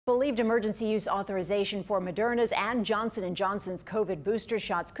believed emergency use authorization for Moderna's and Johnson & Johnson's COVID booster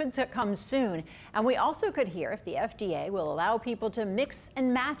shots could come soon. And we also could hear if the FDA will allow people to mix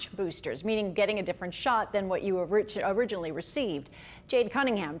and match boosters, meaning getting a different shot than what you originally received. Jade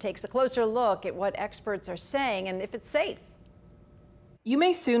Cunningham takes a closer look at what experts are saying and if it's safe. You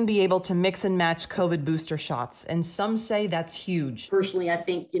may soon be able to mix and match COVID booster shots, and some say that's huge. Personally, I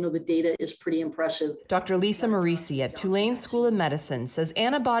think, the data is pretty impressive. Dr. Lisa Morici at Tulane School of Medicine says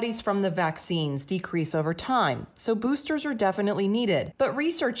antibodies from the vaccines decrease over time, so boosters are definitely needed. But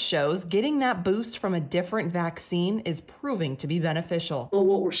research shows getting that boost from a different vaccine is proving to be beneficial. Well,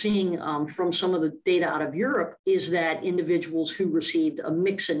 what we're seeing from some of the data out of Europe is that individuals who received a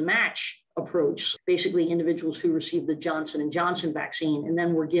mix and match approach, basically individuals who received the Johnson & Johnson vaccine and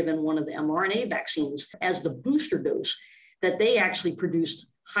then were given one of the mRNA vaccines as the booster dose, that they actually produced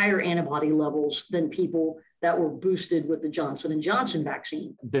higher antibody levels than people that were boosted with the Johnson & Johnson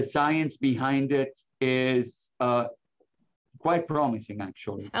vaccine. The science behind it is quite promising,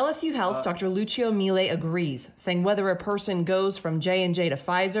 actually. LSU Health's Dr. Lucio Mille agrees, saying whether a person goes from J&J to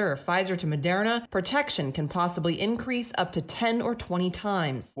Pfizer or Pfizer to Moderna, protection can possibly increase up to 10 or 20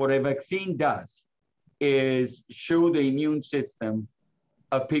 times. What a vaccine does is show the immune system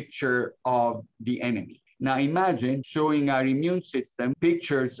a picture of the enemy. Now imagine showing our immune system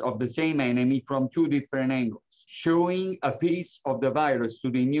pictures of the same enemy from two different angles. Showing a piece of the virus to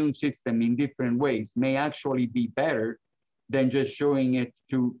the immune system in different ways may actually be better than just showing it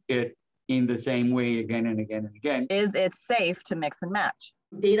to it in the same way again and again and again. Is it safe to mix and match?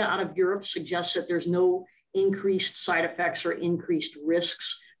 Data out of Europe suggests that there's no increased side effects or increased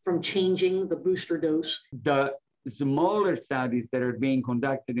risks from changing the booster dose. The smaller studies that are being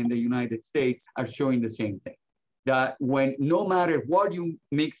conducted in the United States are showing the same thing. That when no matter what you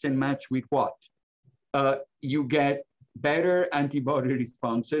mix and match with what, you get better antibody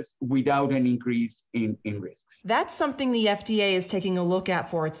responses without an increase in risks. That's something the FDA is taking a look at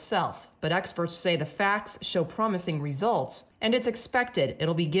for itself, but experts say the facts show promising results, and it's expected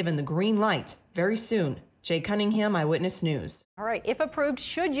it'll be given the green light very soon. Jade Cunningham, Eyewitness News. All right, if approved,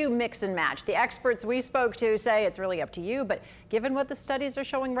 should you mix and match? The experts we spoke to say it's really up to you, but given what the studies are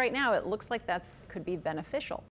showing right now, it looks like that could be beneficial.